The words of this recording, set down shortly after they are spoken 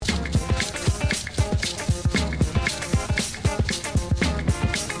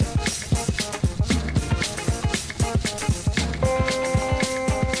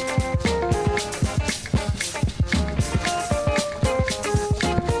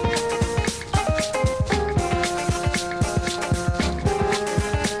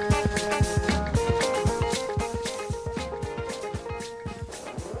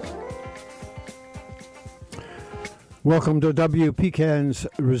Welcome to WPKN's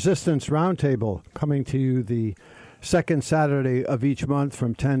Resistance Roundtable, coming to you the second Saturday of each month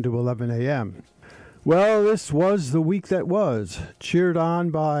from 10 to 11 a.m. Well, this was the week that was. Cheered on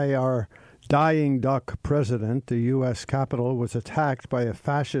by our dying duck president, the U.S. Capitol was attacked by a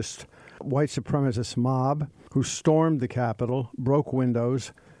fascist white supremacist mob who stormed the Capitol, broke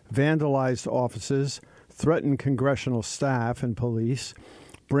windows, vandalized offices, threatened congressional staff and police,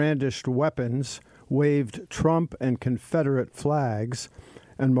 brandished weapons, waved Trump and Confederate flags,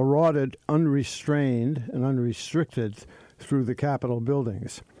 and marauded unrestrained and unrestricted through the Capitol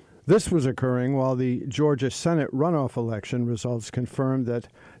buildings. This was occurring while the Georgia Senate runoff election results confirmed that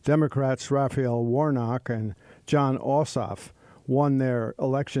Democrats Raphael Warnock and John Ossoff won their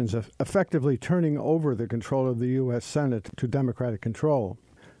elections, effectively turning over the control of the U.S. Senate to Democratic control.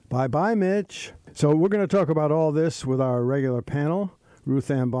 Bye-bye, Mitch. So we're going to talk about all this with our regular panel.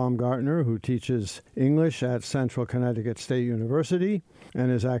 Ruthanne Baumgartner, who teaches English at Central Connecticut State University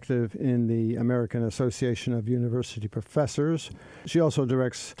and is active in the American Association of University Professors. She also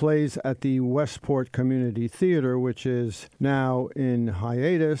directs plays at the Westport Community Theater, which is now in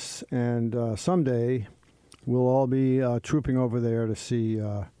hiatus, and someday we'll all be trooping over there to see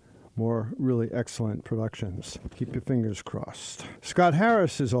more really excellent productions. Keep your fingers crossed. Scott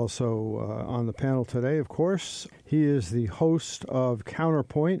Harris is also on the panel today, of course. He is the host of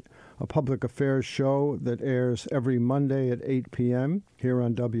Counterpoint, a public affairs show that airs every Monday at 8 p.m. here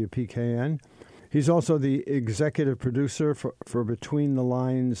on WPKN. He's also the executive producer for Between the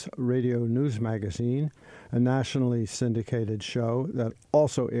Lines Radio News Magazine, a nationally syndicated show that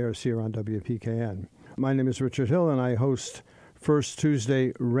also airs here on WPKN. My name is Richard Hill, and I host First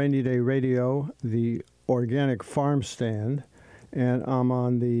Tuesday Rainy Day Radio, the Organic Farm Stand, and I'm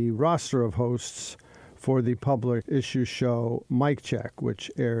on the roster of hosts for the public issue show Mic Check, which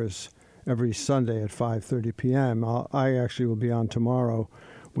airs every Sunday at 5:30 p.m. I actually will be on tomorrow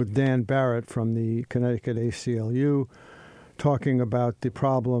with Dan Barrett from the Connecticut ACLU, talking about the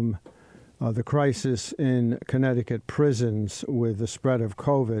problem, the crisis in Connecticut prisons with the spread of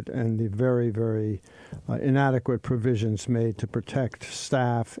COVID and the very, very inadequate provisions made to protect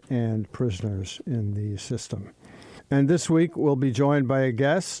staff and prisoners in the system. And this week we'll be joined by a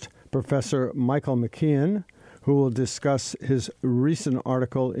guest, Professor Michael McKeon, who will discuss his recent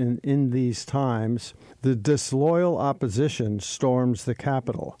article in These Times, "The Disloyal Opposition Storms the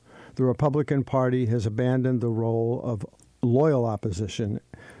Capitol. The Republican Party has abandoned the role of loyal opposition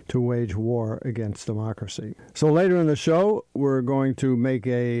to wage war against democracy." So later in the show, we're going to make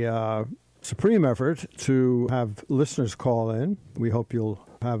a supreme effort to have listeners call in. We hope you'll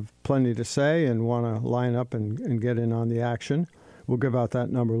have plenty to say and want to line up and get in on the action. We'll give out that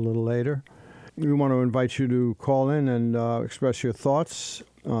number a little later. We want to invite you to call in and express your thoughts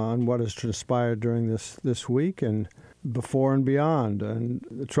on what has transpired during this week and before and beyond. And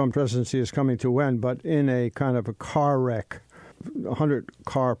the Trump presidency is coming to an end, but in a kind of a car wreck,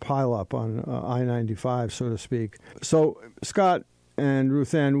 100-car pileup on I-95, so to speak. So, Scott and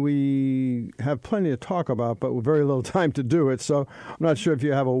Ruthanne, we have plenty to talk about, but with very little time to do it. So I'm not sure if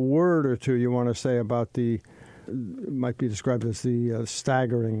you have a word or two you want to say about might be described as the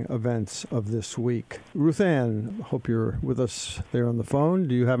staggering events of this week. Ruthanne, hope you're with us there on the phone.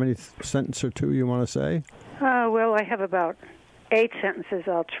 Do you have any sentence or two you want to say? Well, I have about 8 sentences.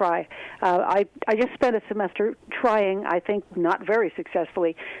 I'll try. I just spent a semester trying, I think not very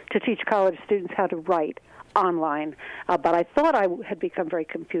successfully, to teach college students how to write online, but I thought I had become very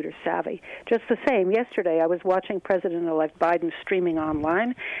computer savvy. Just the same, yesterday I was watching President-elect Biden streaming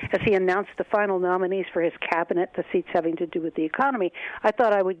online as he announced the final nominees for his cabinet, the seats having to do with the economy. I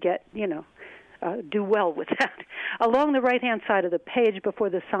thought I would get, do well with that. Along the right-hand side of the page,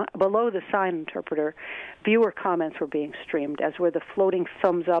 below the sign interpreter, viewer comments were being streamed, as were the floating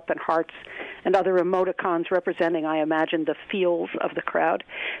thumbs up and hearts and other emoticons representing, I imagine, the feels of the crowd.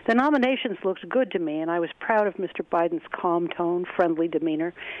 The nominations looked good to me, and I was proud of Mr. Biden's calm tone, friendly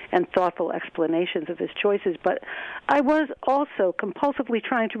demeanor, and thoughtful explanations of his choices, but I was also compulsively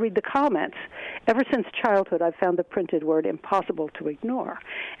trying to read the comments. Ever since childhood, I've found the printed word impossible to ignore,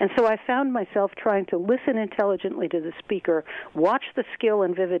 and so I found myself trying to listen intelligently to the speaker, watch the skill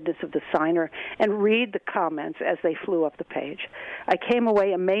and vividness of the signer, and read the comments as they flew up the page. I came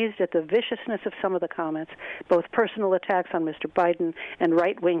away amazed at the viciousness of some of the comments, both personal attacks on Mr. Biden and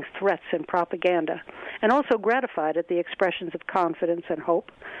right-wing threats and propaganda, and also gratified at the expressions of confidence and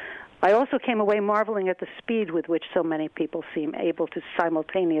hope. I also came away marveling at the speed with which so many people seem able to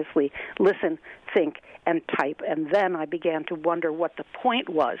simultaneously listen, think, and type. And then I began to wonder what the point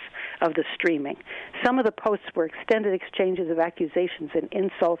was of the streaming. Some of the posts were extended exchanges of accusations and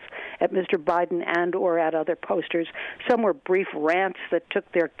insults at Mr. Biden and or at other posters. Some were brief rants that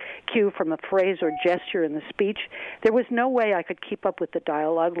took their cue from a phrase or gesture in the speech. There was no way I could keep up with the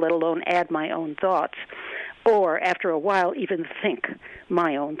dialogue, let alone add my own thoughts, or, after a while, even think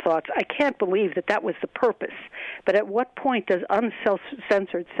my own thoughts. I can't believe that was the purpose. But at what point does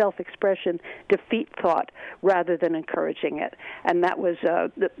uncensored self-expression defeat thought rather than encouraging it? And that was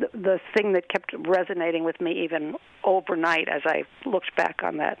the thing that kept resonating with me even overnight as I looked back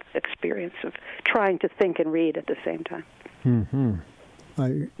on that experience of trying to think and read at the same time. Mm-hmm.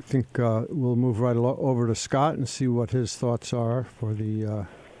 I think we'll move right over to Scott and see what his thoughts are for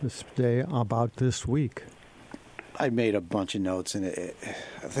this day about this week. I made a bunch of notes, and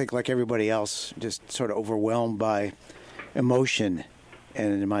I think, like everybody else, just sort of overwhelmed by emotion,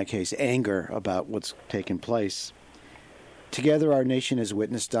 and in my case, anger about what's taken place. Together, our nation has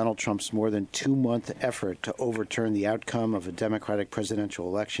witnessed Donald Trump's more than 2-month effort to overturn the outcome of a Democratic presidential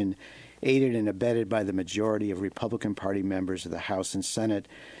election, aided and abetted by the majority of Republican Party members of the House and Senate.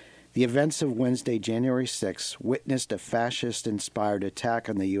 The events of Wednesday, January 6, witnessed a fascist-inspired attack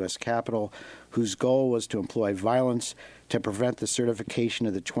on the U.S. Capitol, whose goal was to employ violence to prevent the certification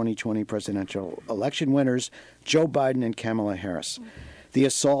of the 2020 presidential election winners, Joe Biden and Kamala Harris. The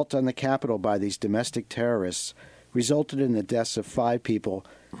assault on the Capitol by these domestic terrorists resulted in the deaths of 5 people,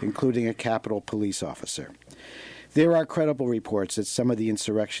 including a Capitol police officer. There are credible reports that some of the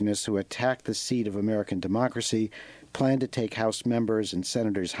insurrectionists who attacked the seat of American democracy planned to take House members and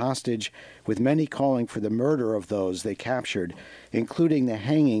senators hostage, with many calling for the murder of those they captured, including the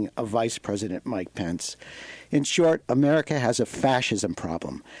hanging of Vice President Mike Pence. In short, America has a fascism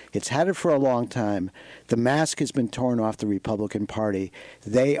problem. It's had it for a long time. The mask has been torn off the Republican Party.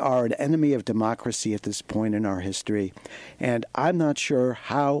 They are an enemy of democracy at this point in our history. And I'm not sure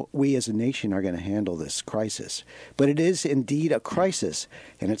how we as a nation are going to handle this crisis. But it is indeed a crisis,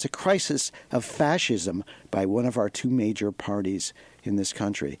 and it's a crisis of fascism by one of our 2 major parties in this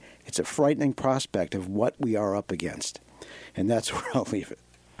country. It's a frightening prospect of what we are up against. And that's where I'll leave it.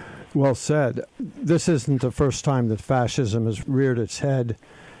 Well said. This isn't the first time that fascism has reared its head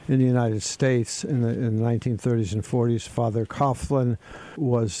in the United States. In the 1930s and 40s, Father Coughlin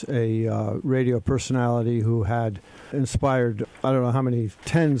was a radio personality who had inspired, I don't know how many,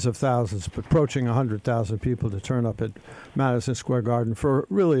 tens of thousands, approaching 100,000 people to turn up at Madison Square Garden for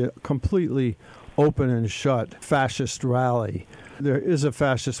really a completely open and shut fascist rally. There is a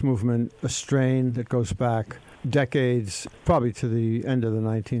fascist movement, a strain that goes back decades, probably to the end of the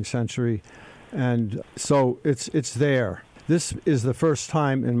 19th century. And so it's there. This is the first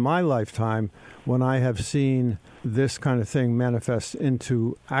time in my lifetime when I have seen this kind of thing manifest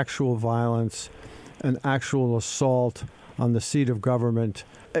into actual violence, an actual assault on the seat of government.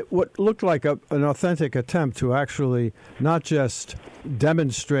 What looked like an authentic attempt to actually not just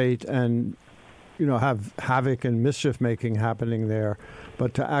demonstrate and have havoc and mischief-making happening there,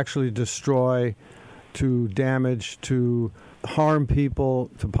 but to actually destroy, to damage, to harm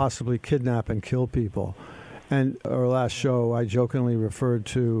people, to possibly kidnap and kill people. And our last show, I jokingly referred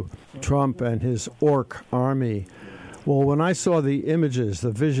to Trump and his orc army. Well, when I saw the images,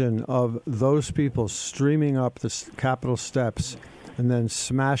 the vision of those people streaming up the Capitol steps and then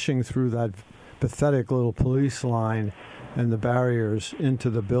smashing through that pathetic little police line and the barriers into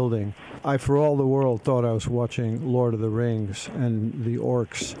the building, I, for all the world, thought I was watching Lord of the Rings and the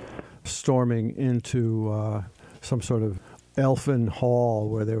orcs storming into some sort of elfin hall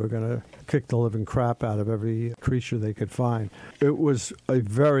where they were going to kick the living crap out of every creature they could find. It was a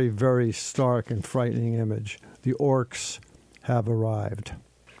very, very stark and frightening image. The orcs have arrived.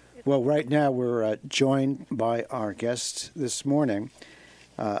 Well, right now we're joined by our guest this morning.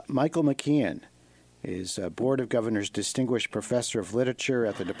 Michael McKeon is Board of Governors Distinguished Professor of Literature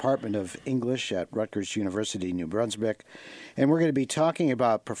at the Department of English at Rutgers University, New Brunswick. And we're going to be talking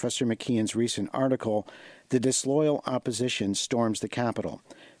about Professor McKeon's recent article, "The Disloyal Opposition Storms the Capitol.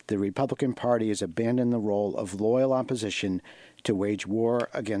 The Republican Party has abandoned the role of loyal opposition to wage war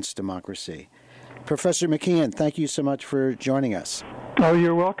against democracy." Professor McKeon, thank you so much for joining us. Oh,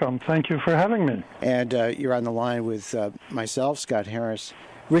 you're welcome. Thank you for having me. And you're on the line with myself, Scott Harris.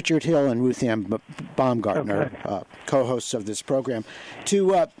 Richard Hill and Ruthanne Baumgartner, co-hosts of this program,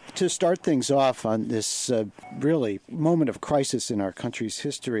 to start things off on this really moment of crisis in our country's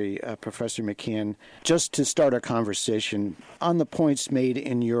history, Professor McKeon, just to start our conversation on the points made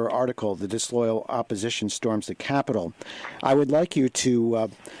in your article, "The Disloyal Opposition Storms the Capitol." I would like you to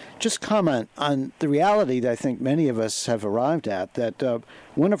just comment on the reality that I think many of us have arrived at, that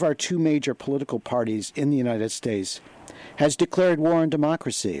one of our two major political parties in the United States has declared war on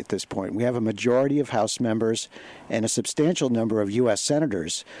democracy at this point. We have a majority of House members and a substantial number of U.S.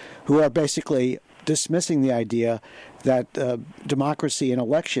 senators who are basically dismissing the idea that democracy and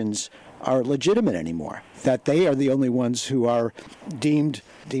elections are legitimate anymore, that they are the only ones who are deemed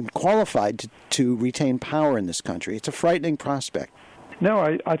qualified to retain power in this country. It's a frightening prospect. No,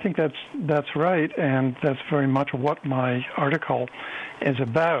 I think that's right, and that's very much what my article is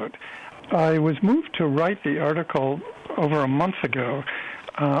about. I was moved to write the article over a month ago,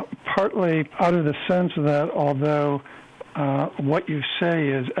 partly out of the sense that although what you say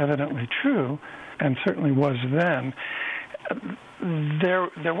is evidently true, and certainly was then,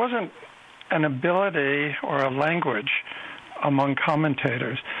 there wasn't an ability or a language among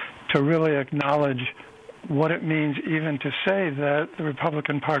commentators to really acknowledge what it means even to say that the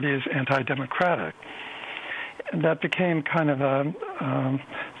Republican Party is anti-democratic. That became kind of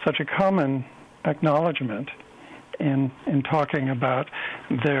such a common acknowledgement in talking about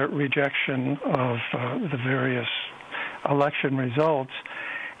their rejection of the various election results,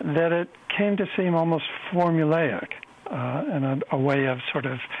 that it came to seem almost formulaic and a way of sort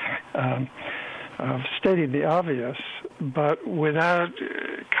of stating the obvious, but without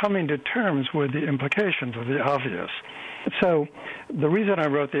coming to terms with the implications of the obvious. So the reason I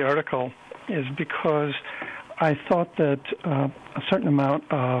wrote the article is because I thought that a certain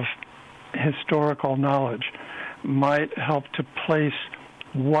amount of historical knowledge might help to place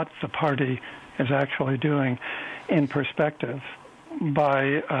what the party is actually doing in perspective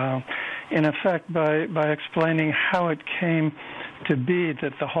by, in effect, by explaining how it came to be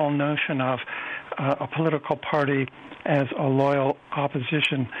that the whole notion of a political party as a loyal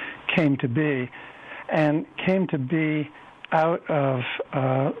opposition came to be, and came to be out of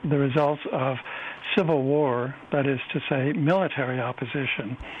the results of civil war, that is to say, military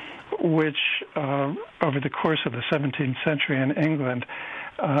opposition, which over the course of the 17th century in England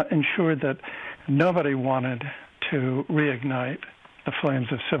ensured that nobody wanted to reignite the flames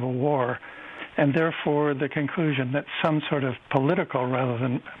of civil war, and therefore the conclusion that some sort of political rather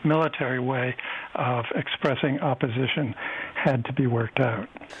than military way of expressing opposition had to be worked out.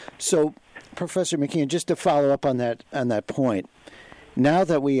 So, Professor McKeon, just to follow up on that point, now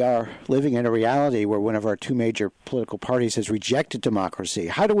that we are living in a reality where one of our two major political parties has rejected democracy,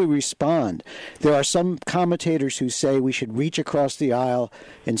 how do we respond? There are some commentators who say we should reach across the aisle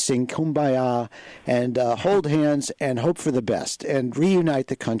and sing Kumbaya and hold hands and hope for the best and reunite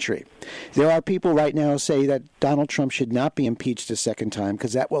the country. There are people right now who say that Donald Trump should not be impeached a second time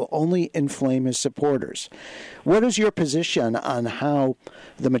because that will only inflame his supporters. What is your position on how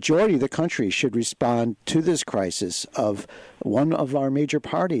the majority of the country should respond to this crisis of one of our major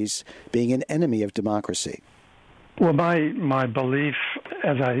parties being an enemy of democracy? Well, my belief,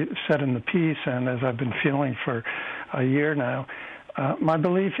 as I said in the piece and as I've been feeling for a year now, my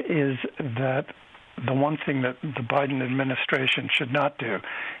belief is that the one thing that the Biden administration should not do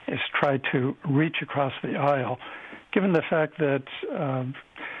is try to reach across the aisle, given the fact that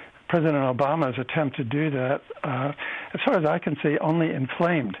President Obama's attempt to do that, as far as I can see, only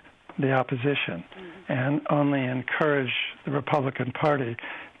inflamed the opposition and only encouraged the Republican Party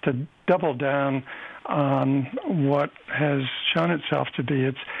to double down on what has shown itself to be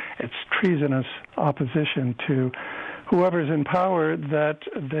its treasonous opposition to whoever's in power that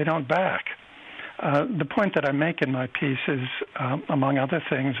they don't back. The point that I make in my piece is, among other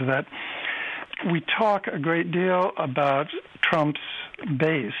things, that we talk a great deal about Trump's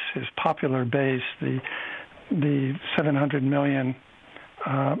base, his popular base, the 700 million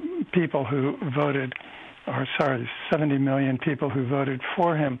people who voted, 70 million people who voted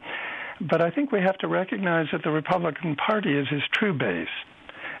for him. But I think we have to recognize that the Republican Party is his true base,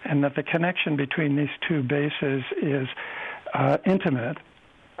 and that the connection between these two bases is intimate,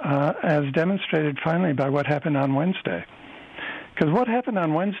 as demonstrated finally by what happened on Wednesday. Because what happened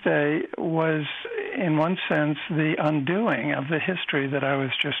on Wednesday was, in one sense, the undoing of the history that I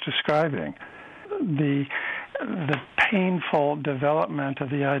was just describing. The painful development of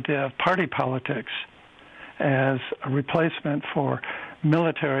the idea of party politics as a replacement for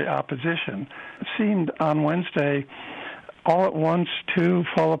military opposition seemed on Wednesday all at once to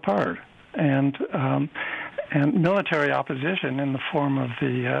fall apart. And And military opposition in the form of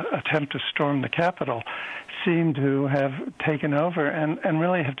the attempt to storm the Capitol seemed to have taken over and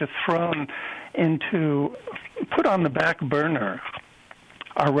really have put on the back burner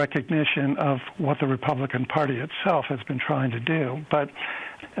our recognition of what the Republican Party itself has been trying to do. But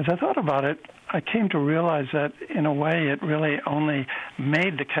as I thought about it, I came to realize that in a way it really only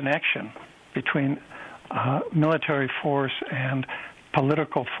made the connection between military force and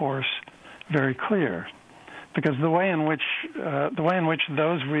political force very clear, because the way in which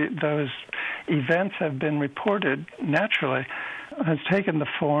those events have been reported naturally has taken the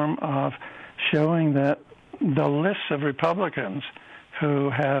form of showing that the lists of Republicans who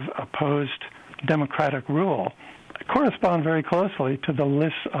have opposed democratic rule correspond very closely to the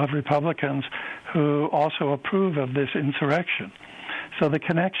lists of Republicans who also approve of this insurrection. So the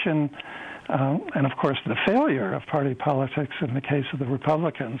connection, and of course the failure of party politics in the case of the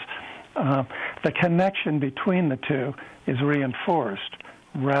Republicans, the connection between the two is reinforced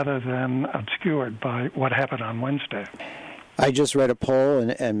rather than obscured by what happened on Wednesday. I just read a poll,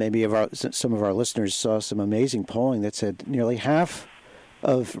 and maybe some of our listeners saw some amazing polling that said nearly half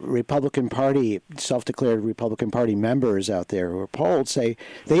of Republican Party, self-declared Republican Party members out there who are polled say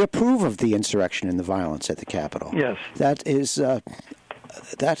they approve of the insurrection and the violence at the Capitol. Yes. That is,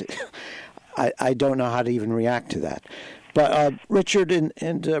 I don't know how to even react to that. But Richard and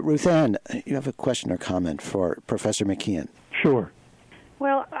Ruthanne, you have a question or comment for Professor McKeon? Sure.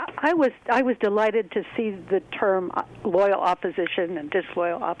 Well, I was delighted to see the term loyal opposition and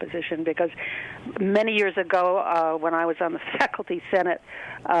disloyal opposition, because many years ago, when I was on the faculty senate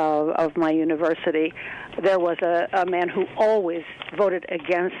of my university, there was a man who always voted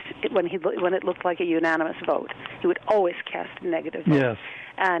against it when it looked like a unanimous vote. He would always cast a negative vote. Yes.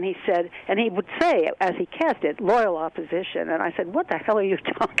 And he said, and he would say, as he cast it, loyal opposition. And I said, what the hell are you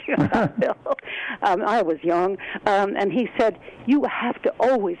talking about, Bill? I was young. And he said, you have to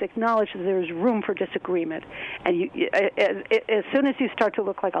always acknowledge that there's room for disagreement. And as soon as you start to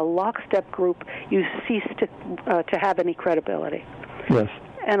look like a lockstep group, you cease to have any credibility. Yes.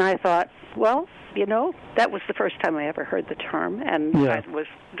 And I thought, well, that was the first time I ever heard the term, and I was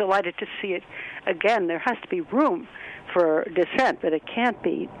delighted to see it again. There has to be room for dissent, but it can't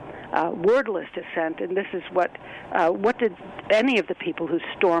be wordless dissent. And this is what did any of the people who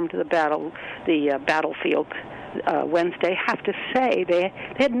stormed the battlefield Wednesday have to say? They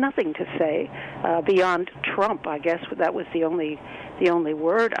had nothing to say beyond Trump. I guess that was the only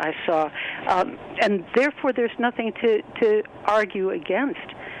word I saw, and therefore there's nothing to argue against,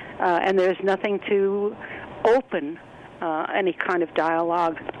 and there's nothing to open any kind of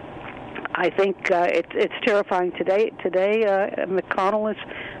dialogue. I think it's terrifying today. McConnell is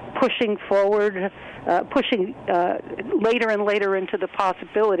pushing forward, pushing later and later into the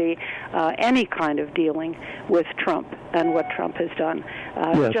possibility any kind of dealing with Trump and what Trump has done.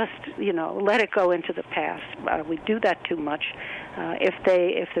 Yes. Just let it go into the past. We do that too much.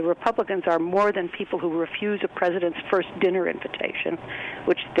 If the Republicans are more than people who refuse a president's first dinner invitation,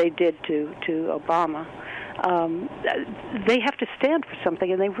 which they did to Obama, they have to stand for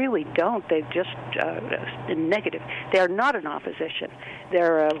something, and they really don't. They've just negative. They are not an opposition.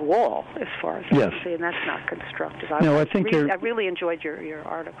 They're a wall, as far as I can see, and that's not constructive. I really enjoyed your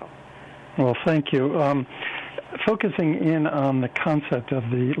article. Well, thank you. Focusing in on the concept of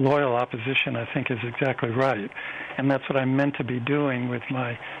the loyal opposition, I think, is exactly right, and that's what I meant to be doing with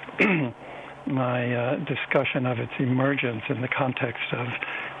my my discussion of its emergence in the context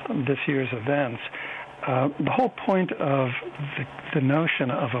of this year's events. The whole point of the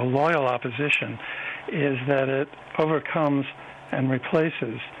notion of a loyal opposition is that it overcomes and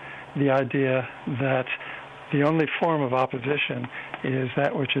replaces the idea that the only form of opposition is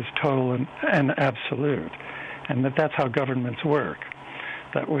that which is total and absolute, and that's how governments work.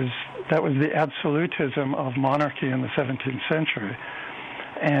 That was the absolutism of monarchy in the 17th century,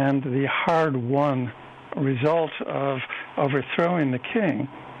 and the hard-won result of overthrowing the king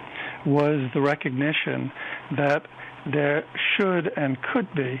was the recognition that there should and could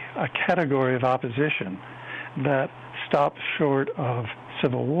be a category of opposition that stops short of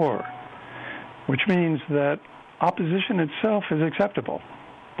civil war, which means that opposition itself is acceptable.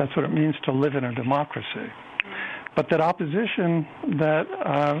 That's what it means to live in a democracy. But that opposition that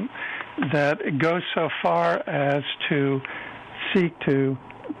goes so far as to seek to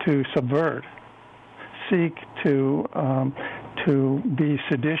subvert, seek to be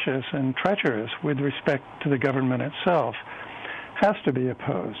seditious and treacherous with respect to the government itself, has to be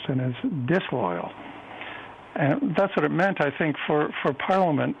opposed and is disloyal. And that's what it meant, I think, for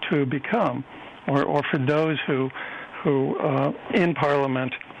Parliament to become, or for those who in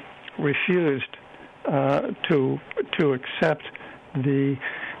Parliament refused to accept the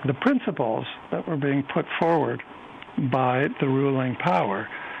principles that were being put forward by the ruling power.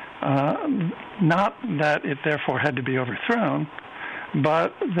 Not that it therefore had to be overthrown,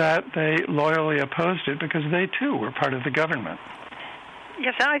 but that they loyally opposed it because they too were part of the government.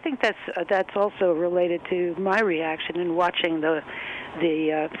 Yes, I think that's also related to my reaction in watching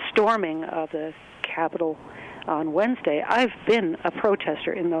the storming of the Capitol on Wednesday. I've been a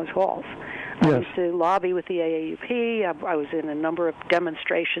protester in those halls. I used to lobby with the AAUP. I was in a number of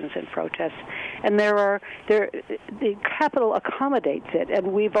demonstrations and protests, and the Capitol accommodates it.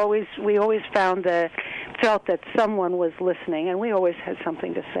 And we always felt that someone was listening, and we always had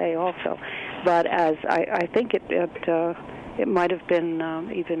something to say also. But as I think it might have been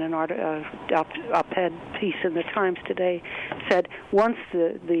even an op-ed piece in the Times today said once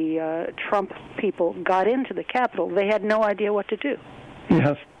the Trump people got into the Capitol, they had no idea what to do.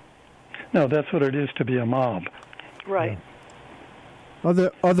 Yes. No, that's what it is to be a mob. Right. Yeah.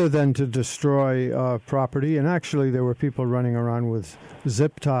 Other than to destroy property, and actually there were people running around with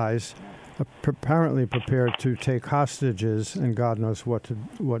zip ties, apparently prepared to take hostages, and God knows what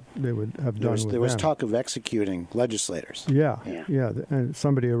they would have done with them. There was talk of executing legislators. Yeah, and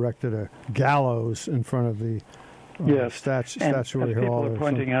somebody erected a gallows in front of the statuary hall. People are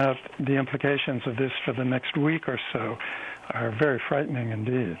pointing out the implications of this for the next week or so are very frightening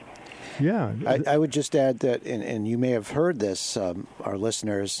indeed. Yeah. I would just add that, and you may have heard this, our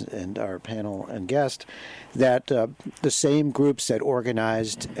listeners and our panel and guest, that the same groups that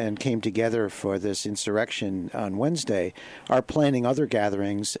organized and came together for this insurrection on Wednesday are planning other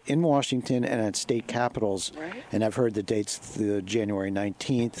gatherings in Washington and at state capitals. Right. And I've heard the dates, the January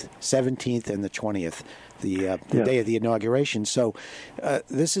 19th, 17th, and the 20th, the day of the inauguration. So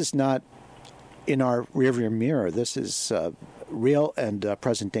this is not in our rearview mirror. This is real and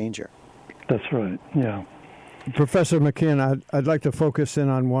present danger. That's right, yeah. Professor McKeon, I'd like to focus in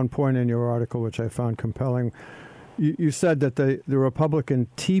on one point in your article, which I found compelling. You said that the Republican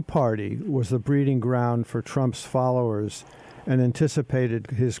Tea Party was the breeding ground for Trump's followers and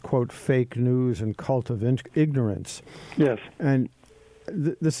anticipated his, quote, fake news and cult of ignorance. Yes. And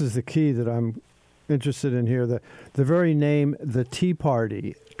this is the key that I'm interested in here. The very name, the Tea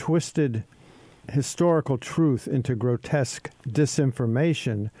Party, twisted historical truth into grotesque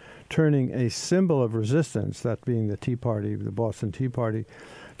disinformation, turning a symbol of resistance, that being the Tea Party, the Boston Tea Party,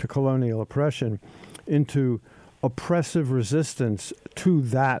 to colonial oppression, into oppressive resistance to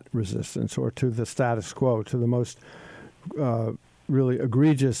that resistance, or to the status quo, to the most really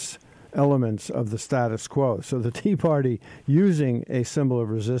egregious elements of the status quo. So the Tea Party, using a symbol of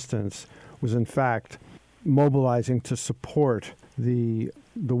resistance, was in fact mobilizing to support the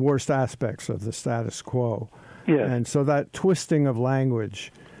worst aspects of the status quo. Yes. And so that twisting of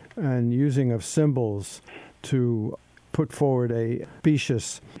language and using of symbols to put forward a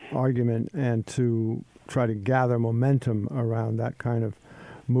specious argument and to try to gather momentum around that kind of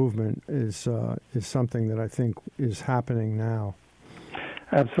movement is something that I think is happening now.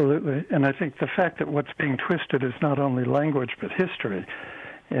 Absolutely. And I think the fact that what's being twisted is not only language but history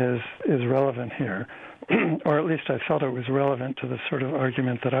is relevant here. Or at least I felt it was relevant to the sort of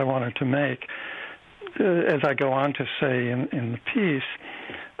argument that I wanted to make. As I go on to say in the piece,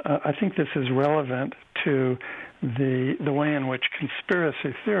 I think this is relevant to the way in which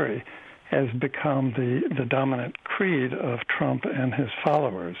conspiracy theory has become the dominant creed of Trump and his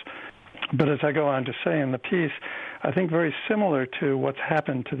followers. But as I go on to say in the piece, I think very similar to what's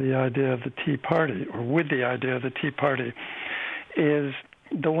happened to the idea of the Tea Party, or with the idea of the Tea Party, is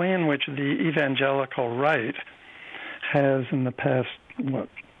the way in which the evangelical right has, in the past,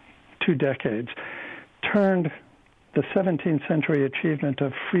 2 decades, turned the 17th century achievement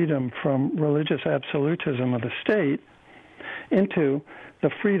of freedom from religious absolutism of the state into the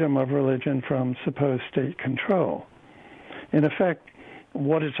freedom of religion from supposed state control. In effect,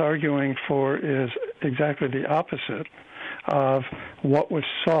 what it's arguing for is exactly the opposite of what was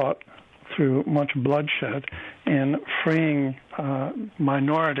sought through much bloodshed in freeing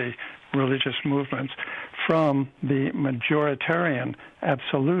minority religious movements from the majoritarian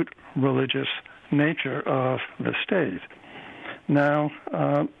absolute religious nature of the state. Now,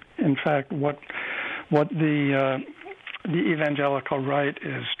 in fact, what the evangelical right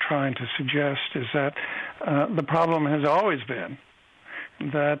is trying to suggest is that the problem has always been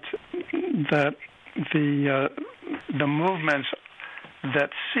that the movements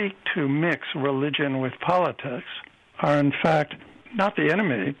that seek to mix religion with politics are in fact not the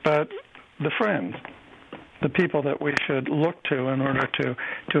enemy, but the friends, the people that we should look to in order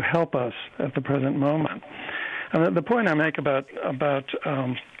to help us at the present moment. And the point I make about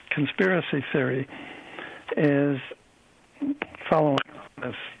conspiracy theory is following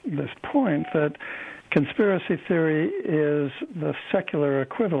this point that conspiracy theory is the secular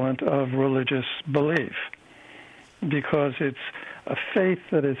equivalent of religious belief, because it's a faith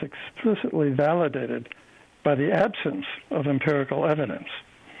that is explicitly validated by the absence of empirical evidence.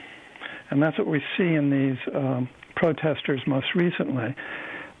 And that's what we see in these protesters most recently,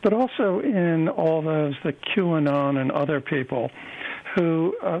 but also in all those, the QAnon and other people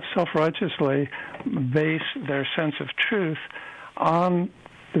who self-righteously base their sense of truth on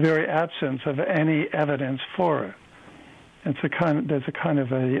the very absence of any evidence for it. There's a kind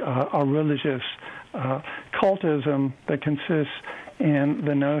of a religious cultism that consists in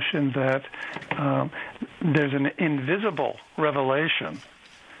the notion that there's an invisible revelation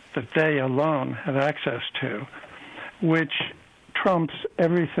that they alone have access to, which trumps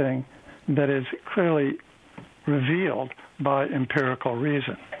everything that is clearly revealed by empirical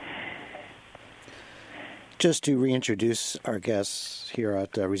reason. Just to reintroduce our guests here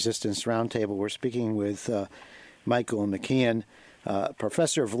at Resistance Roundtable, we're speaking with Michael McKeon,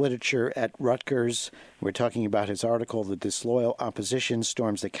 professor of literature at Rutgers. We're talking about his article, "The Disloyal Opposition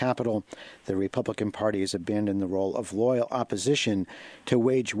Storms the Capitol. The Republican Party has abandoned the role of loyal opposition to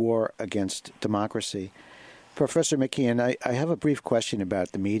wage war against democracy." Professor McKeon, I have a brief question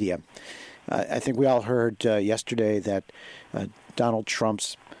about the media. I think we all heard yesterday that Donald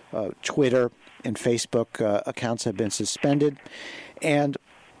Trump's Twitter and Facebook accounts have been suspended, and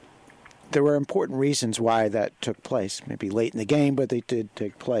there were important reasons why that took place. Maybe late in the game, but they did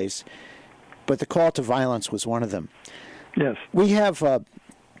take place. But the call to violence was one of them. Yes, we have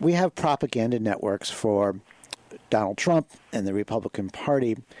propaganda networks for Donald Trump and the Republican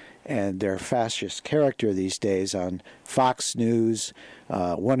Party and their fascist character these days on Fox News,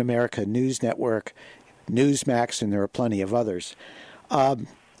 One America News Network, Newsmax, and there are plenty of others.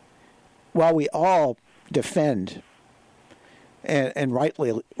 While we all defend and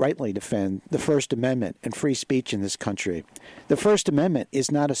rightly defend the First Amendment and free speech in this country, the First Amendment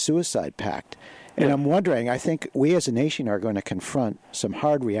is not a suicide pact. And I'm wondering, I think we as a nation are going to confront some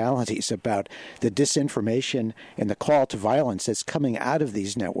hard realities about the disinformation and the call to violence that's coming out of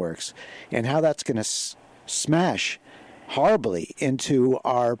these networks, and how that's going to smash horribly into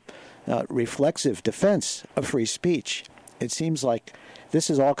our reflexive defense of free speech. It seems like this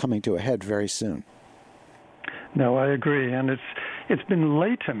is all coming to a head very soon. No, I agree, and it's been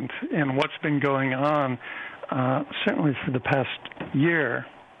latent in what's been going on, certainly for the past year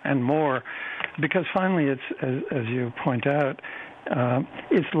and more, because finally it's, as you point out,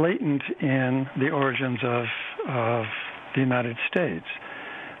 it's latent in the origins of the United States,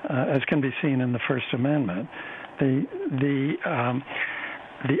 as can be seen in the First Amendment. The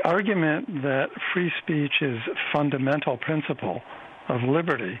argument that free speech is a fundamental principle of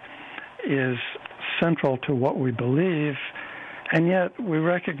liberty is central to what we believe, and yet we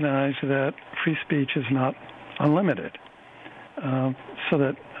recognize that free speech is not unlimited. So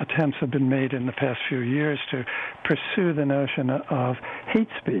that attempts have been made in the past few years to pursue the notion of hate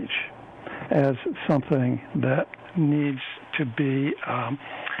speech as something that needs to be,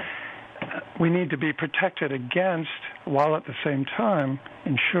 we need to be protected against, while at the same time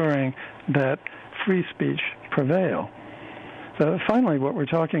ensuring that free speech prevail. So finally, what we're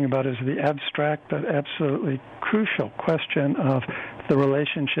talking about is the abstract but absolutely crucial question of the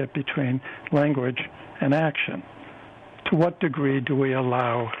relationship between language and action. To what degree do we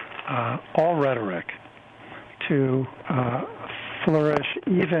allow all rhetoric to flourish,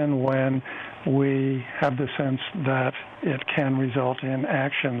 even when we have the sense that it can result in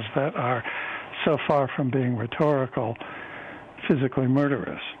actions that are so far from being rhetorical, physically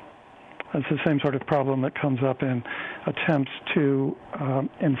murderous? It's the same sort of problem that comes up in attempts to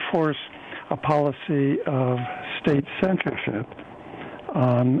enforce a policy of state censorship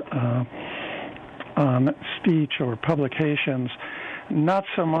on speech or publications, not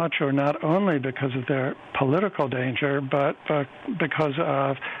so much or not only because of their political danger, but because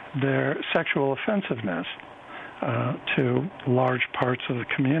of their sexual offensiveness to large parts of the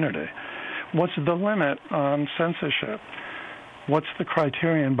community. What's the limit on censorship? What's the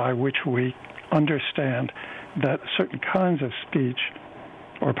criterion by which we understand that certain kinds of speech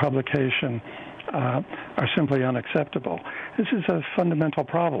or publication are simply unacceptable? This is a fundamental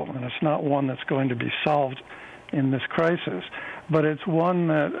problem, and it's not one that's going to be solved in this crisis, but it's one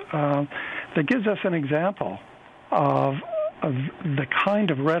that gives us an example of the kind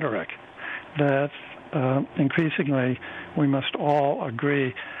of rhetoric that increasingly we must all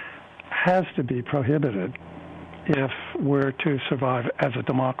agree has to be prohibited if we're to survive as a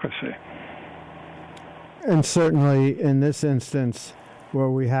democracy. And certainly in this instance, where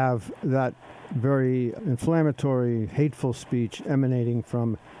we have that very inflammatory, hateful speech emanating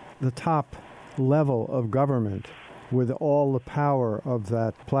from the top level of government with all the power of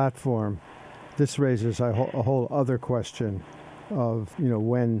that platform, this raises a whole other question of,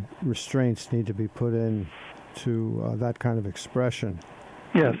 when restraints need to be put in to that kind of expression.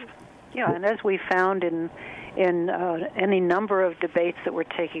 Yes. Yeah, and as we found in any number of debates that were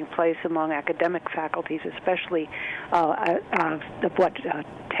taking place among academic faculties, especially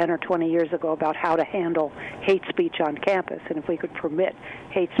 10 or 20 years ago, about how to handle hate speech on campus, and if we could permit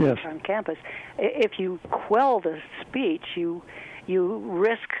hate speech on campus. If you quell the speech, you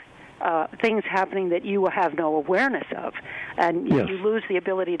risk things happening that you have no awareness of, and you lose the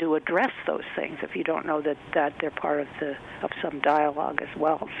ability to address those things if you don't know that they're part of some dialogue as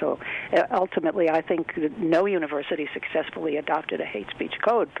well. So ultimately, I think no university successfully adopted a hate speech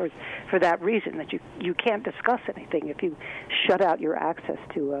code for that reason, that you can't discuss anything if you shut out your access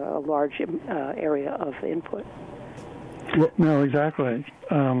to a large area of input. Well, no, exactly.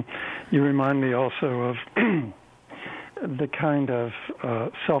 You remind me also of the kind of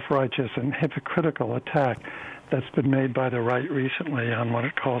self-righteous and hypocritical attack that's been made by the right recently on what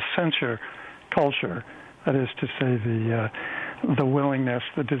it calls censure culture. That is to say, the willingness,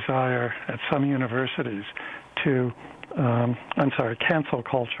 the desire at some universities to, cancel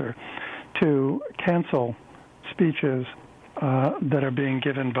culture, to cancel speeches that are being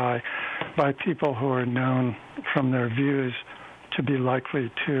given by people who are known from their views to be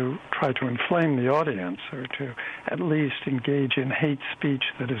likely to try to inflame the audience or to at least engage in hate speech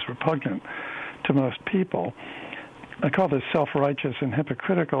that is repugnant to most people. I call this self-righteous and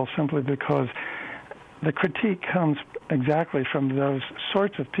hypocritical simply because the critique comes exactly from those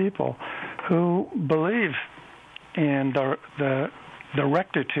sorts of people who believe in the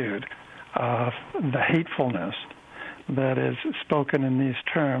rectitude of the hatefulness that is spoken in these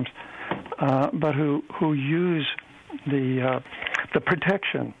terms, but who use the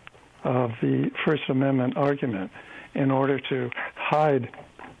protection of the First Amendment argument in order to hide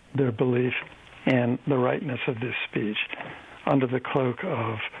their belief in the rightness of this speech under the cloak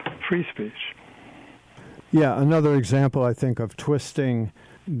of free speech. Yeah, another example, I think, of twisting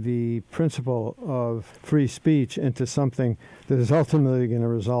the principle of free speech into something that is ultimately going to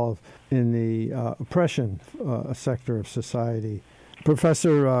resolve in the oppression sector of society.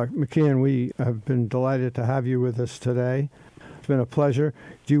 Professor McKeon, we have been delighted to have you with us today. It's been a pleasure.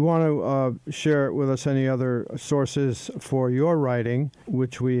 Do you want to share with us any other sources for your writing,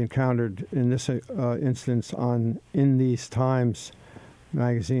 which we encountered in this instance on In These Times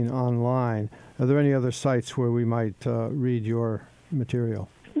magazine online? Are there any other sites where we might read your material?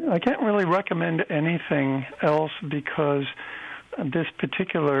 I can't really recommend anything else because this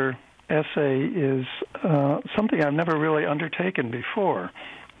particular essay is something I've never really undertaken before.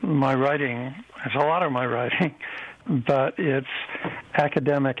 My writing, there's a lot of my writing, but it's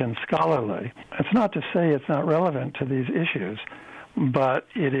academic and scholarly. It's not to say it's not relevant to these issues, but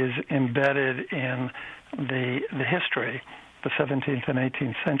it is embedded in the history, the 17th and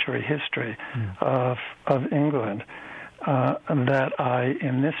 18th century history of England, that I,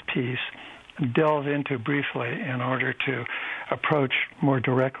 in this piece, delve into briefly in order to approach more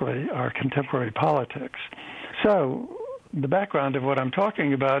directly our contemporary politics. So the background of what I'm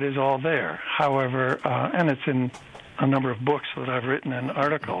talking about is all there. However, and it's in a number of books that I've written and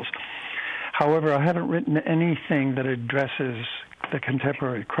articles. However, I haven't written anything that addresses the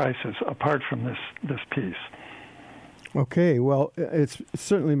contemporary crisis apart from this piece. Okay, well, it's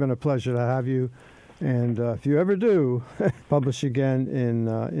certainly been a pleasure to have you. And if you ever do publish again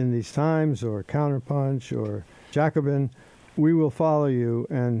in These Times or Counterpunch or Jacobin, we will follow you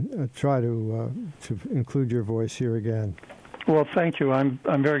and try to include your voice here again. Well, thank you. I'm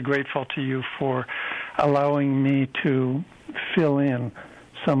very grateful to you for allowing me to fill in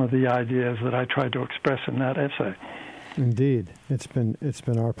some of the ideas that I tried to express in that essay. Indeed, it's been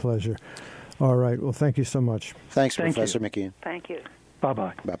our pleasure. All right. Well, thank you so much. Thanks, Professor McKeon. Thank you.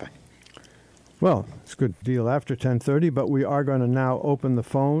 Bye-bye. Bye-bye. Well, it's a good deal after 10:30, but we are going to now open the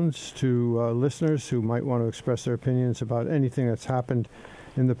phones to listeners who might want to express their opinions about anything that's happened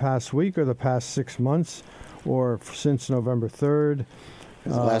in the past week or the past 6 months or since November 3rd.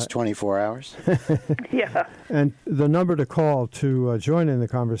 The last 24 hours. Yeah. And the number to call to join in the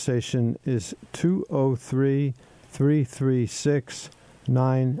conversation is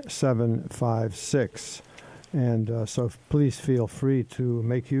 203-336-9756. And so please feel free to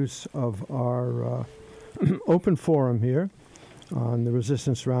make use of our open forum here on the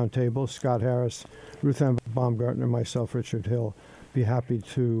Resistance Roundtable. Scott Harris, Ruthanne Baumgartner, myself, Richard Hill, be happy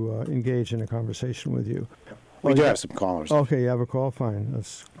to engage in a conversation with you. We do have some callers. Okay, you have a call? Fine.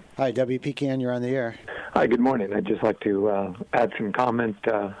 Hi, WPKN, you're on the air. Hi, good morning. I'd just like to add some comment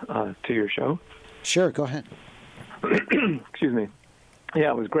to your show. Sure, go ahead. Excuse me.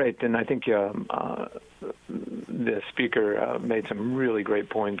 Yeah, it was great, and I think the speaker made some really great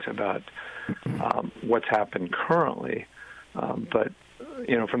points about what's happened currently. But,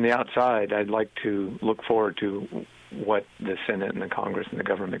 from the outside, I'd like to look forward to what the Senate and the Congress and the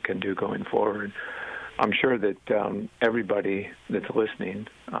government can do going forward. I'm sure that everybody that's listening,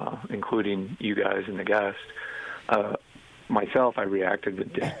 including you guys and the guest, myself, I reacted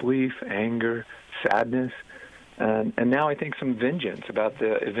with disbelief, anger, sadness, and now I think some vengeance about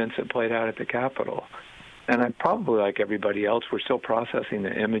the events that played out at the Capitol. And I probably, like everybody else, we're still processing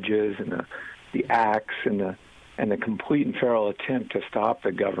the images and the acts and the complete and feral attempt to stop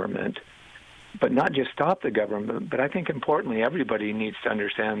the government. But not just stop the government, but I think importantly, everybody needs to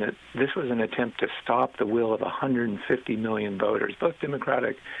understand that this was an attempt to stop the will of 150 million voters, both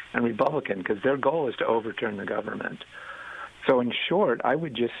Democratic and Republican, because their goal is to overturn the government. So in short, I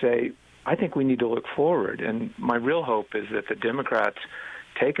would just say, I think we need to look forward. And my real hope is that the Democrats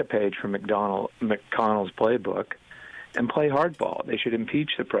take a page from McConnell's playbook and play hardball. They should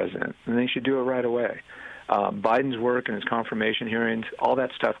impeach the president, and they should do it right away. Biden's work and his confirmation hearings, all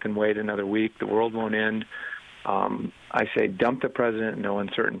that stuff can wait another week. The world won't end. I say dump the president in no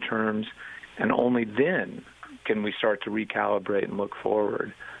uncertain terms, and only then can we start to recalibrate and look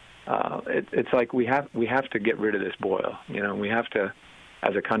forward. It's like we have to get rid of this boil. We have to,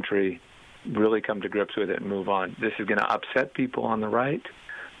 as a country, really come to grips with it and move on. This is going to upset people on the right,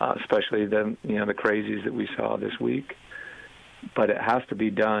 especially the crazies that we saw this week. But it has to be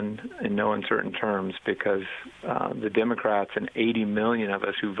done in no uncertain terms because the Democrats and 80 million of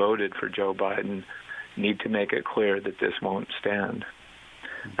us who voted for Joe Biden need to make it clear that this won't stand.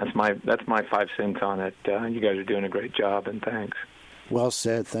 That's my 5 cents on it. You guys are doing a great job, and thanks. Well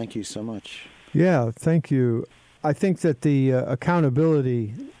said. Thank you so much. Yeah, thank you. I think that the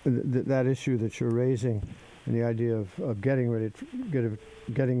accountability, that issue that you're raising, and the idea of getting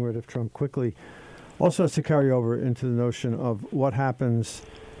rid of Trump quickly, also has to carry over into the notion of what happens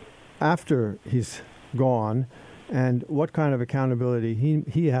after he's gone and what kind of accountability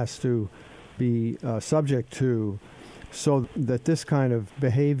he has to be subject to so that this kind of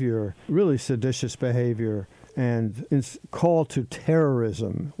behavior, really seditious behavior, and call to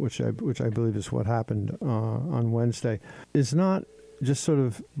terrorism, which I believe is what happened on Wednesday, is not just sort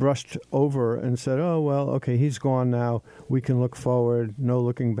of brushed over and said, oh, well, okay, he's gone now. We can look forward, no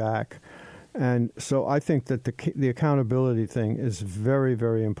looking back. And so I think that the accountability thing is very,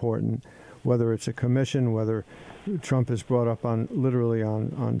 very important, whether it's a commission, whether Trump is brought up literally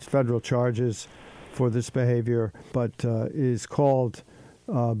on federal charges for this behavior, but is called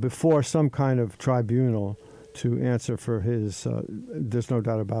before some kind of tribunal to answer for his, there's no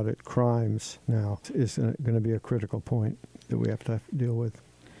doubt about it, crimes now is going to be a critical point that we have to deal with.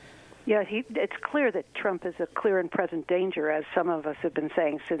 Yeah, it's clear that Trump is a clear and present danger, as some of us have been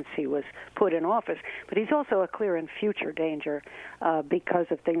saying since he was put in office. But he's also a clear and future danger because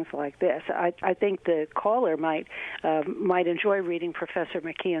of things like this. I think the caller might enjoy reading Professor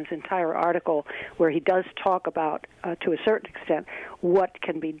McKeon's entire article, where he does talk about, to a certain extent, what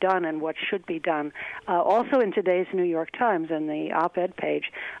can be done and what should be done. Also in today's New York Times, in the op-ed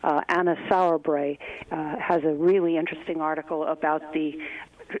page, Anna Sauerbrei has a really interesting article about the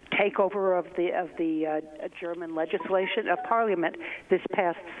takeover of the German legislation of Parliament this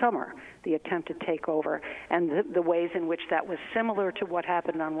past summer, the attempted takeover, and the ways in which that was similar to what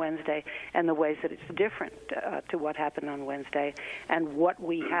happened on Wednesday, and the ways that it's different to what happened on Wednesday, and what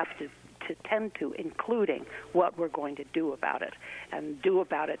we have to tend to, including what we're going to do about it. And do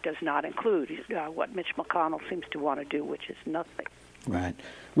about it does not include what Mitch McConnell seems to want to do, which is nothing. Right.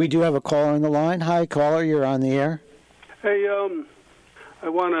 We do have a caller on the line. Hi, caller. You're on the air. Hey, I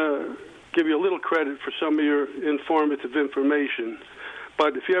want to give you a little credit for some of your informative information.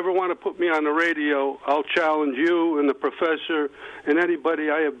 But if you ever want to put me on the radio, I'll challenge you and the professor and anybody.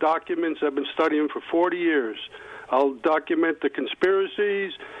 I have documents I've been studying for 40 years. I'll document the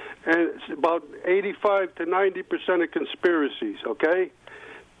conspiracies, and it's about 85 to 90% of conspiracies, okay?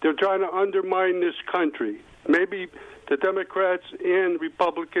 They're trying to undermine this country. Maybe the Democrats and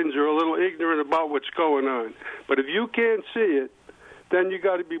Republicans are a little ignorant about what's going on. But if you can't see it, then you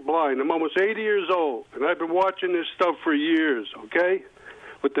got to be blind. I'm almost 80 years old, and I've been watching this stuff for years, okay?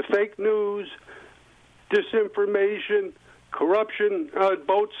 With the fake news, disinformation, corruption on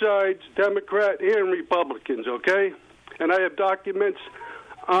both sides, Democrat and Republicans, okay? And I have documents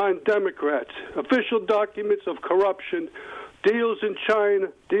on Democrats, official documents of corruption deals in China,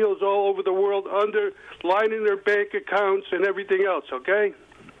 deals all over the world, underlining their bank accounts and everything else, okay?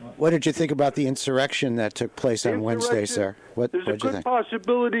 What did you think about the insurrection that took place on Wednesday, sir? There's a good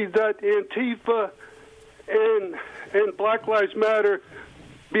possibility that Antifa and Black Lives Matter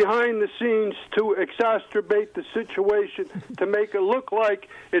behind the scenes to exacerbate the situation, to make it look like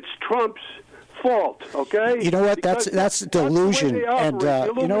it's Trump's fault, okay? You know what? That's delusion, and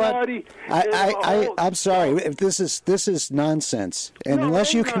you know what? I'm sorry. This is nonsense, and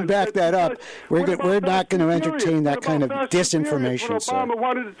unless you can back that up, we're not going to entertain that kind of disinformation, sir. Obama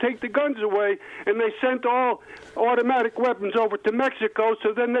wanted to take the guns away, and they sent all automatic weapons over to Mexico,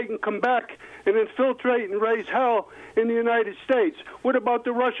 so then they can come back and infiltrate and raise hell in the United States. What about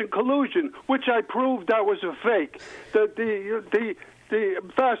the Russian collusion, which I proved that was a fake? The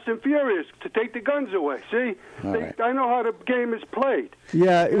Fast and Furious to take the guns away. See, I know how the game is played.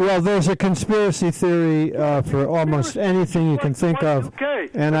 Yeah, well, there's a conspiracy theory for almost anything you can think of, okay.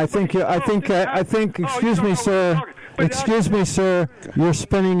 And I think, excuse me, sir, you're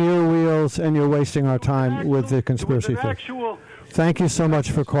spinning your wheels and you're wasting our time with the conspiracy theory. Thank you so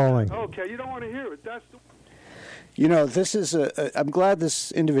much for calling. Okay, you don't want to hear it. That's the. You know, this is I'm glad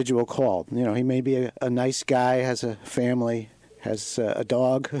this individual called. You know, he may be a nice guy, has a family, has a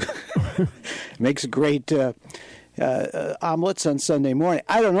dog, makes great omelets on Sunday morning.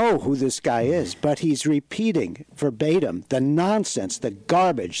 I don't know who this guy is, but he's repeating verbatim the nonsense, the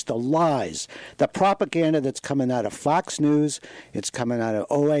garbage, the lies, the propaganda that's coming out of Fox News, it's coming out of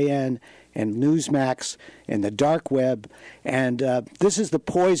OAN and Newsmax and the dark web, and this is the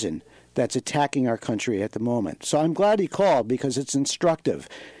poison that's attacking our country at the moment. So I'm glad he called because it's instructive.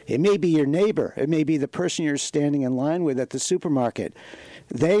 It may be your neighbor. It may be the person you're standing in line with at the supermarket.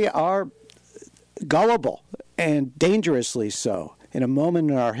 They are gullible and dangerously so in a moment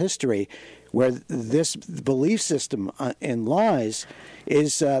in our history where this belief system in lies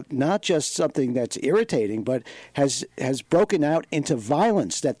is not just something that's irritating, but has broken out into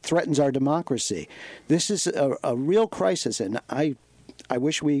violence that threatens our democracy. This is a real crisis, and I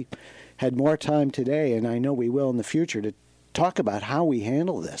wish we had more time today, and I know we will in the future, to talk about how we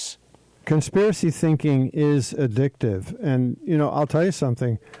handle this. Conspiracy thinking is addictive. And, you know, I'll tell you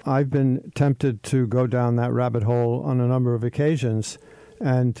something. I've been tempted to go down that rabbit hole on a number of occasions.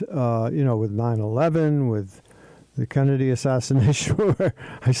 And, you know, with 9/11, with the Kennedy assassination, where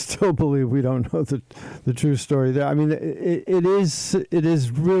I still believe we don't know the true story there. I mean, it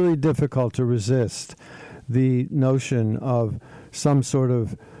is really difficult to resist the notion of some sort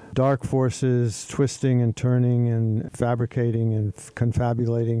of dark forces twisting and turning and fabricating and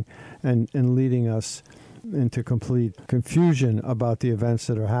confabulating and leading us into complete confusion about the events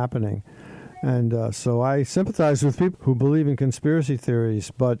that are happening. And so I sympathize with people who believe in conspiracy theories,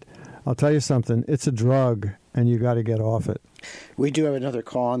 but I'll tell you something, it's a drug, and you got to get off it. We do have another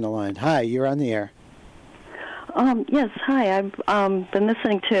call on the line. Hi, you're on the air. Yes, hi. I've been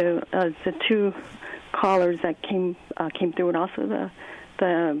listening to the two callers that came through, and also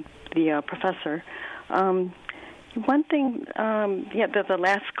the professor. One thing, the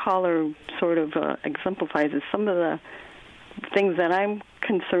last caller sort of exemplifies is some of the things that I'm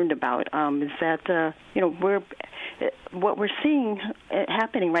concerned about. Is that what we're seeing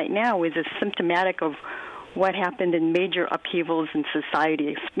happening right now is symptomatic of what happened in major upheavals in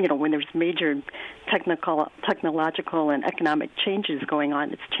society. You know, when there's major technological and economic changes going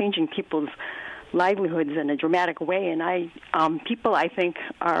on, it's changing people's livelihoods in a dramatic way, and people I think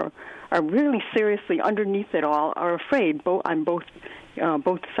are really seriously underneath it all are afraid. On both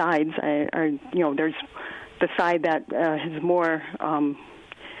sides there's the side that is more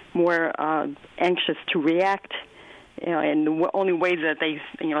anxious to react, and the only ways that they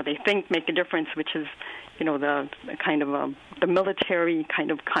think make a difference, which is the kind of the military kind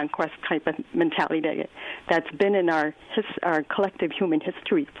of conquest type of mentality that's been in our collective human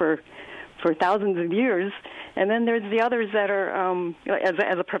history for thousands of years. And then there's the others that are,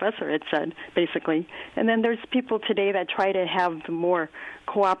 as a professor had said, basically. And then there's people today that try to have the more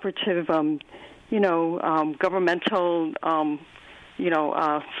cooperative, governmental,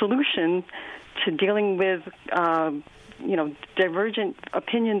 solution to dealing with, divergent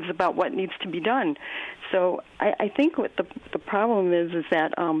opinions about what needs to be done. So I think what the problem is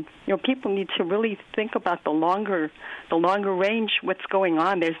that people need to really think about the longer range, what's going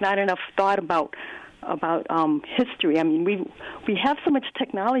on. There's not enough thought about history. I mean, we have so much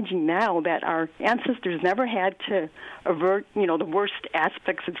technology now that our ancestors never had to avert the worst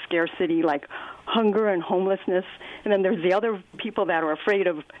aspects of scarcity, like hunger and homelessness. And then there's the other people that are afraid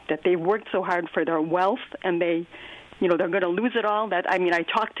of that they worked so hard for their wealth, and they they're going to lose it all. I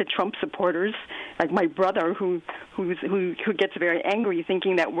talk to Trump supporters, like my brother, who gets very angry,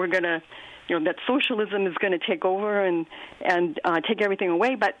 thinking that we're going to, that socialism is going to take over and take everything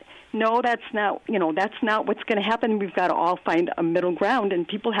away. But no, that's not what's going to happen. We've got to all find a middle ground, and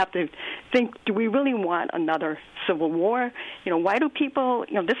people have to think: do we really want another civil war? Why do people?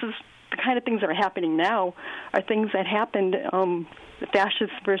 This is the kind of things that are happening now are things that happened. The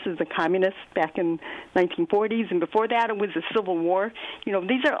fascists versus the communists back in 1940s, and before that it was a civil war.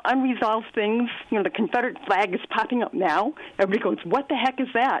 These are unresolved things. The Confederate flag is popping up now. Everybody goes, what the heck is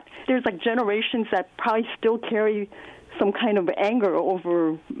that? There's generations that probably still carry some kind of anger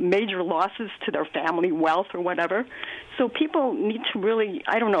over major losses to their family wealth or whatever. So people need to really,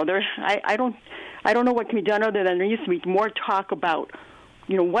 I don't know, I don't know what can be done other than there needs to be more talk about,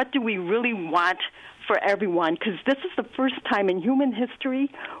 what do we really want for everyone, because this is the first time in human history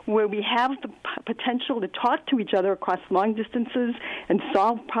where we have the potential to talk to each other across long distances and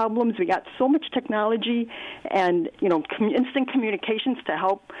solve problems. We got so much technology and, instant communications to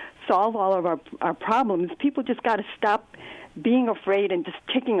help solve all of our problems. People just got to stop being afraid and just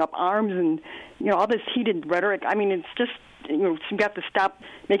taking up arms and, all this heated rhetoric. It's just, we have to stop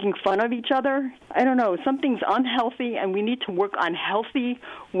making fun of each other. I don't know. Something's unhealthy, and we need to work on healthy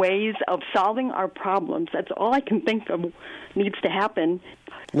ways of solving our problems. That's all I can think of needs to happen.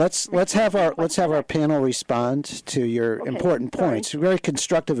 Let's have our panel respond to your important points, very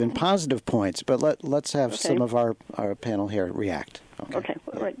constructive and positive points. But let's have some of our panel here react. Okay.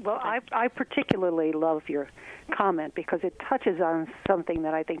 Right. Well, I particularly love your comment because it touches on something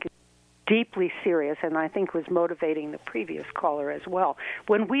that I think is deeply serious, and I think was motivating the previous caller as well.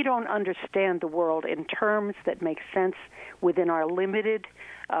 When we don't understand the world in terms that make sense within our limited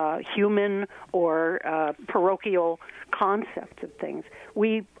human or parochial concepts of things,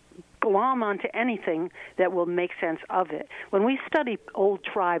 we glom onto anything that will make sense of it. When we study old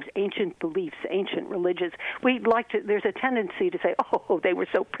tribes, ancient beliefs, ancient religions, there's a tendency to say, oh, they were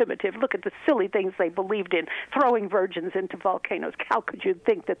so primitive. Look at the silly things they believed in, throwing virgins into volcanoes. How could you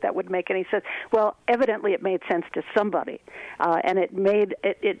think that would make any sense? Well, evidently it made sense to somebody, and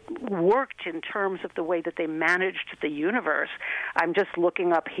it worked in terms of the way that they managed the universe. I'm just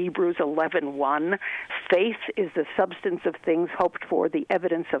looking up Hebrews 11:1. Faith is the substance of things hoped for, the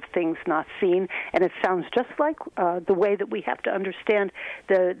evidence of things not seen, and it sounds just like the way that we have to understand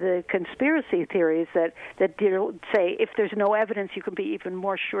the conspiracy theories that say if there's no evidence, you can be even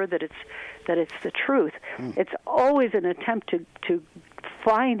more sure that it's the truth. It's always an attempt to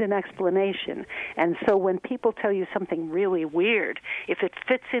find an explanation. And so when people tell you something really weird, if it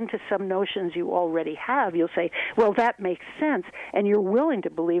fits into some notions you already have, you'll say, well, that makes sense, and you're willing to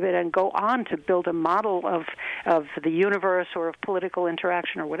believe it and go on to build a model of the universe or of political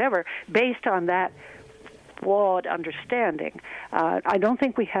interaction or whatever based on that flawed understanding. I don't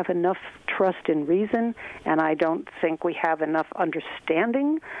think we have enough trust in reason, and I don't think we have enough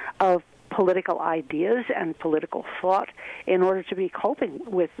understanding of political ideas and political thought in order to be coping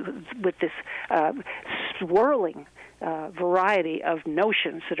with this swirling variety of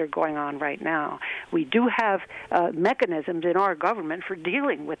notions that are going on right now. We do have mechanisms in our government for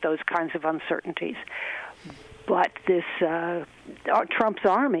dealing with those kinds of uncertainties, but this Trump's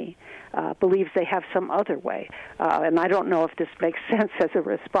army believes they have some other way, and I don't know if this makes sense as a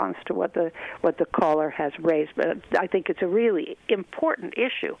response to what the caller has raised. But I think it's a really important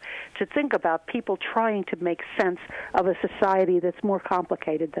issue to think about people trying to make sense of a society that's more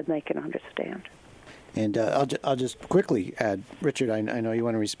complicated than they can understand. And I'll just quickly add, Richard, I know you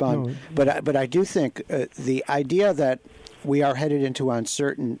want to respond, but I do think the idea that we are headed into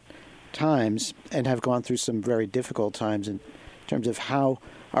uncertain times and have gone through some very difficult times in terms of how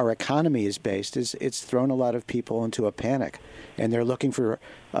our economy is based, it's thrown a lot of people into a panic, and they're looking for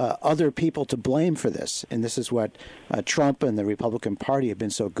other people to blame for this. And this is what Trump and the Republican Party have been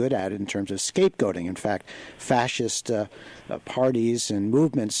so good at in terms of scapegoating. In fact, fascist parties and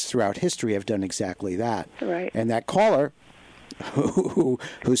movements throughout history have done exactly that. Right. And that caller who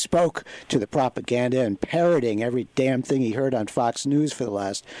spoke to the propaganda and parroting every damn thing he heard on Fox News for the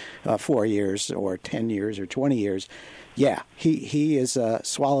last 4 years or 10 years or 20 years, yeah, he is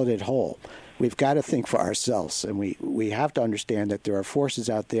swallowed it whole. We've got to think for ourselves, and we have to understand that there are forces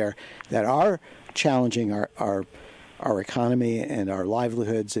out there that are challenging our economy and our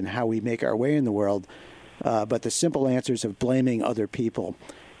livelihoods and how we make our way in the world. But the simple answers of blaming other people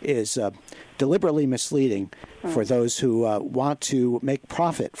is deliberately misleading for those who want to make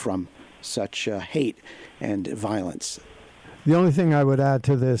profit from such hate and violence. The only thing I would add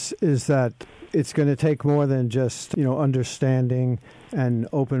to this is that it's going to take more than just, understanding and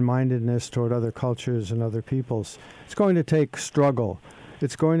open-mindedness toward other cultures and other peoples. It's going to take struggle.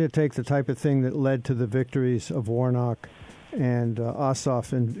 It's going to take the type of thing that led to the victories of Warnock and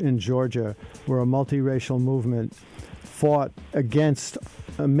Ossoff in Georgia, where a multiracial movement fought against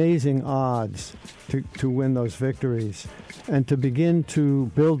amazing odds to win those victories, and to begin to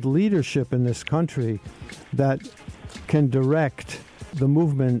build leadership in this country that can direct the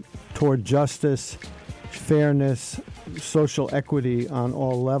movement toward justice, fairness, social equity on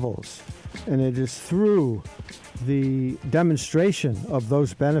all levels. And it is through the demonstration of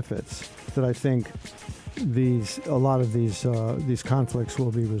those benefits that I think a lot of these conflicts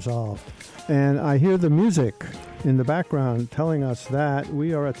will be resolved. And I hear the music in the background telling us that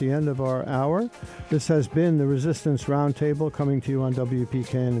we are at the end of our hour. This has been the Resistance Roundtable, coming to you on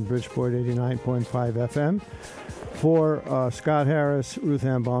WPKN in Bridgeport 89.5 FM. For Scott Harris,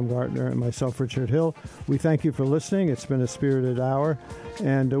 Ruthanne Baumgartner, and myself, Richard Hill, we thank you for listening. It's been a spirited hour,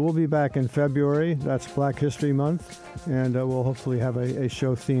 and we'll be back in February. That's Black History Month, and we'll hopefully have a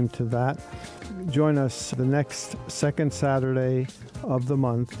show themed to that. Join us the next second Saturday of the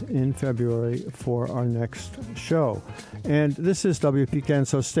month in February for our next show. And this is WPKN,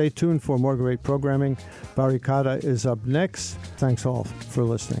 so stay tuned for more great programming. Barricada is up next. Thanks all for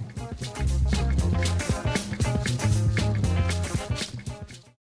listening.